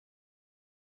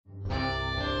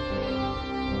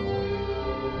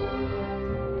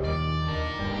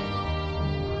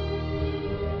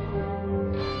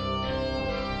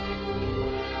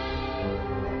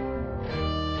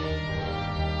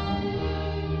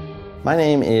My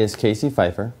name is Casey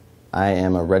Pfeiffer. I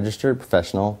am a registered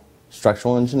professional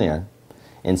structural engineer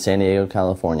in San Diego,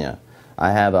 California.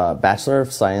 I have a Bachelor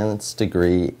of Science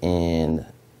degree in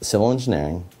civil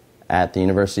engineering at the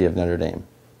University of Notre Dame.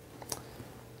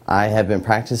 I have been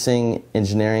practicing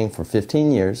engineering for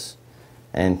 15 years,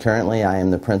 and currently I am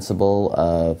the principal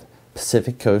of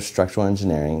Pacific Coast Structural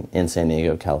Engineering in San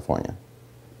Diego, California.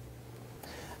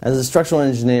 As a structural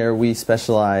engineer, we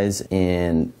specialize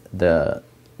in the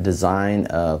design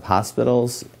of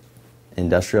hospitals,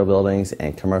 industrial buildings,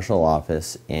 and commercial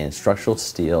office in structural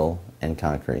steel and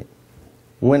concrete.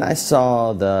 When I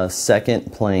saw the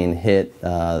second plane hit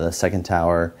the second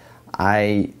tower,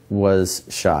 I was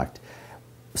shocked.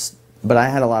 But I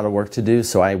had a lot of work to do,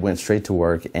 so I went straight to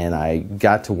work, and I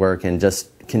got to work and just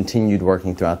continued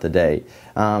working throughout the day.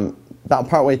 About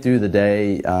partway through the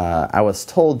day, I was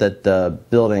told that the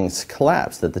buildings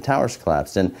collapsed, that the towers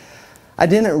collapsed, and I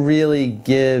didn't really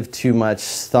give too much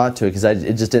thought to it because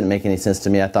it just didn't make any sense to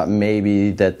me. I thought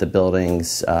maybe that the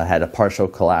buildings had a partial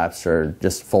collapse or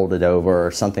just folded over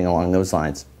or something along those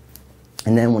lines.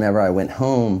 And then whenever I went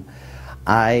home,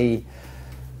 I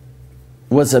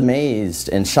was amazed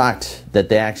and shocked that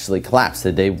they actually collapsed,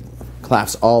 that they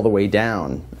collapsed all the way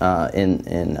down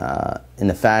in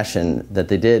the fashion that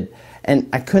they did. And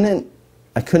I couldn't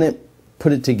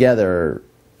put it together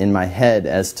in my head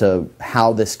as to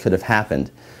how this could have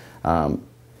happened.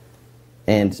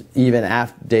 And even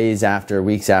days after,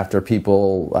 weeks after,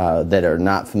 people that are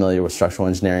not familiar with structural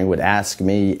engineering would ask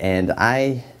me, and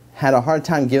I had a hard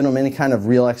time giving them any kind of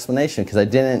real explanation because I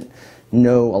didn't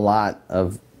know a lot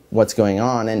of what's going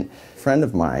on. And a friend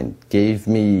of mine gave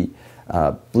me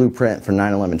a Blueprint for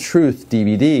 9/11 Truth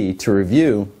DVD to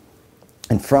review,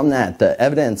 and from that, the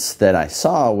evidence that I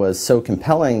saw was so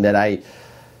compelling that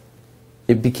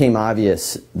it became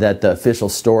obvious that the official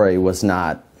story was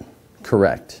not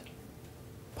correct.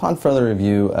 Upon further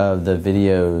review of the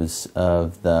videos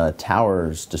of the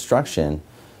tower's destruction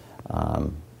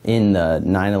in the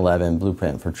 9/11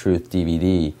 Blueprint for Truth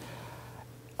DVD,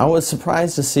 I was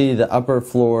surprised to see the upper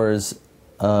floors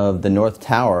of the North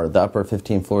Tower, the upper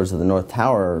 15 floors of the North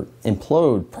Tower,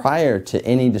 implode prior to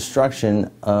any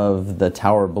destruction of the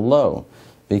tower below,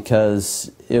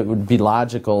 because it would be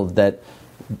logical that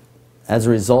as a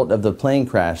result of the plane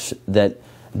crash that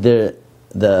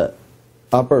the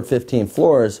upper 15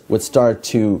 floors would start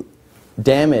to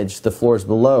damage the floors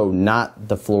below, not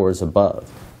the floors above.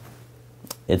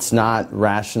 It's not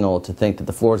rational to think that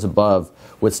the floors above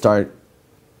would start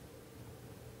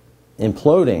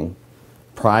imploding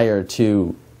prior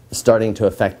to starting to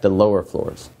affect the lower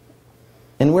floors.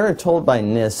 And we're told by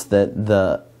NIST that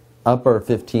the upper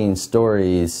 15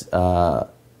 stories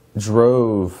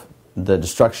drove the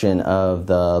destruction of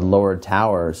the lower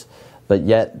towers, but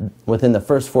yet within the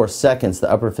first 4 seconds the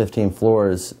upper 15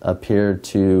 floors appeared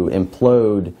to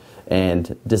implode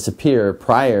and disappear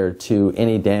prior to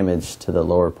any damage to the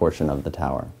lower portion of the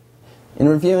tower. In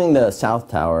reviewing the South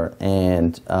Tower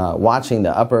and watching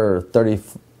the upper 30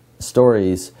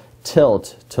 stories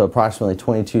tilt to approximately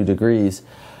 22 degrees,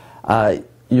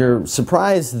 you're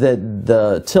surprised that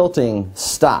the tilting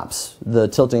stops. The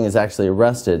tilting is actually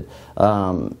arrested.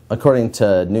 According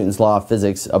to Newton's law of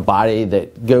physics, a body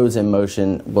that goes in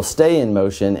motion will stay in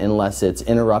motion unless it's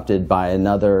interrupted by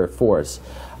another force.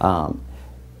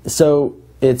 So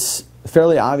it's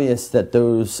fairly obvious that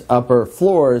those upper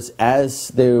floors, as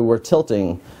they were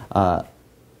tilting,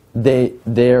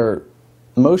 their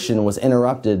motion was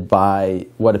interrupted by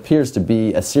what appears to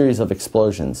be a series of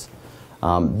explosions.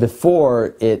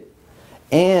 Before it,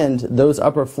 and those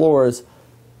upper floors,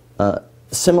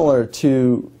 similar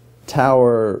to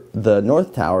the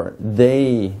North Tower,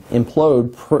 they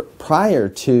implode prior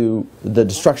to the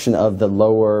destruction of the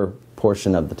lower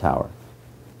portion of the tower.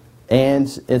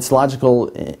 And it's logical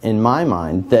in my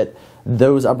mind that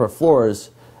those upper floors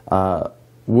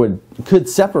could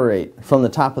separate from the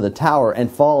top of the tower and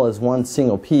fall as one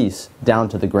single piece down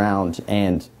to the ground,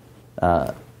 and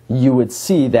you would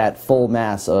see that full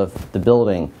mass of the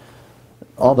building.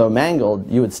 Although mangled,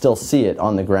 you would still see it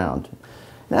on the ground.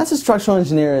 And as a structural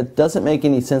engineer, it doesn't make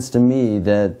any sense to me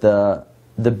that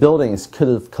the buildings could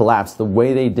have collapsed the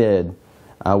way they did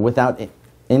without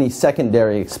any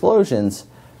secondary explosions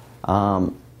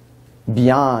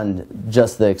beyond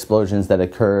just the explosions that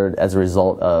occurred as a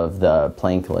result of the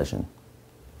plane collision.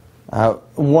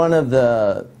 One of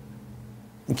the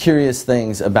curious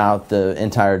things about the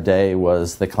entire day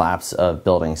was the collapse of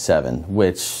Building 7,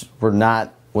 which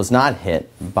was not hit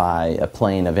by a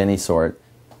plane of any sort.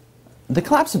 The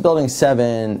collapse of Building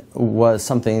 7 was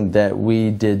something that we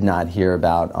did not hear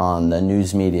about on the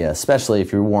news media, especially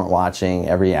if you weren't watching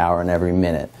every hour and every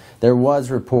minute. There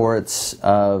was reports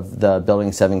of the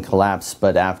Building 7 collapse,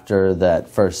 but after that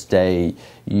first day,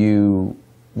 you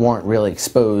weren't really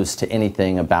exposed to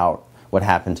anything about what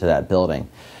happened to that building.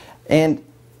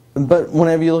 But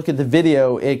whenever you look at the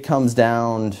video, it comes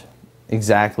down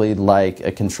exactly like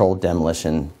a controlled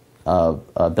demolition of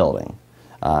a building.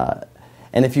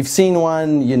 And if you've seen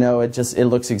one, you know it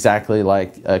looks exactly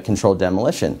like a controlled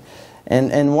demolition.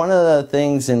 And one of the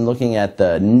things in looking at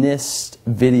the NIST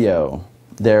video,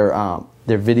 their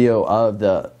video of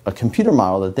a computer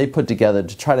model that they put together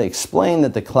to try to explain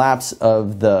that the collapse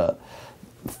of the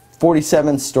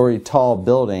 47-story tall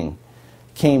building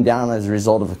came down as a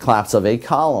result of the collapse of a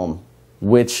column,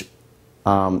 which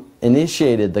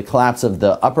initiated the collapse of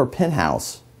the upper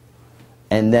penthouse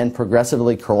and then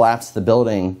progressively collapsed the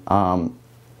building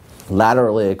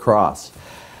laterally across,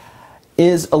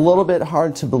 is a little bit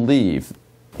hard to believe.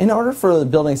 In order for the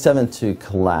Building 7 to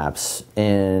collapse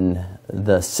in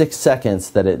the 6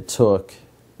 seconds that it took,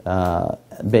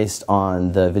 based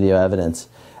on the video evidence,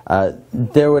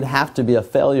 there would have to be a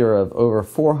failure of over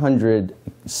 400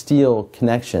 steel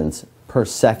connections per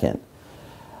second.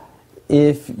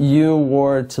 If you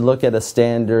were to look at a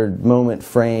standard moment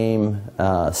frame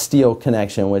steel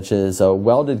connection, which is a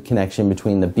welded connection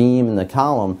between the beam and the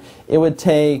column, it would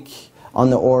take on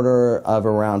the order of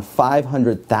around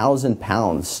 500,000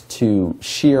 pounds to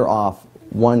shear off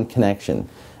one connection.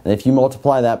 And if you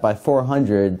multiply that by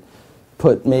 400,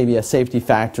 put maybe a safety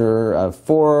factor of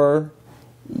 4,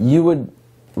 you would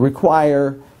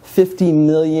require 50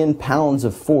 million pounds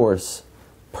of force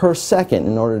per second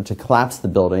in order to collapse the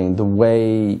building the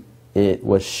way it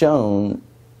was shown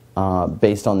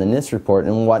based on the NIST report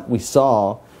and what we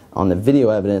saw on the video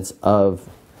evidence of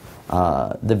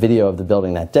the video of the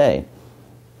building that day.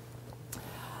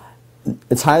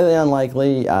 It's highly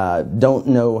unlikely. Don't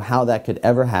know how that could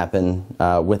ever happen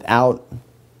without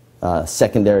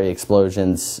secondary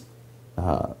explosions.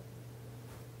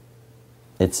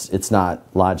 It's not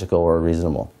logical or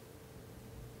reasonable.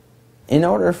 In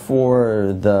order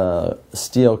for the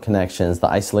steel connections, the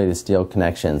isolated steel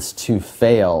connections, to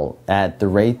fail at the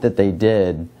rate that they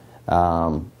did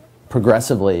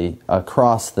progressively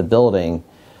across the building,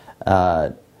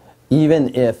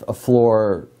 even if a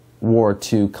floor were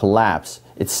to collapse,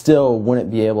 it still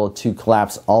wouldn't be able to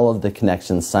collapse all of the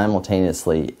connections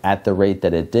simultaneously at the rate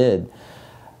that it did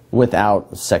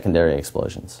without secondary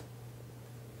explosions.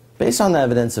 Based on the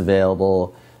evidence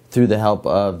available through the help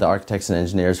of the architects and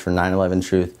engineers for 9/11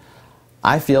 Truth,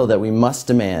 I feel that we must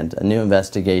demand a new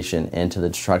investigation into the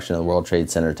destruction of the World Trade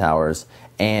Center towers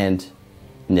and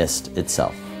NIST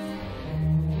itself.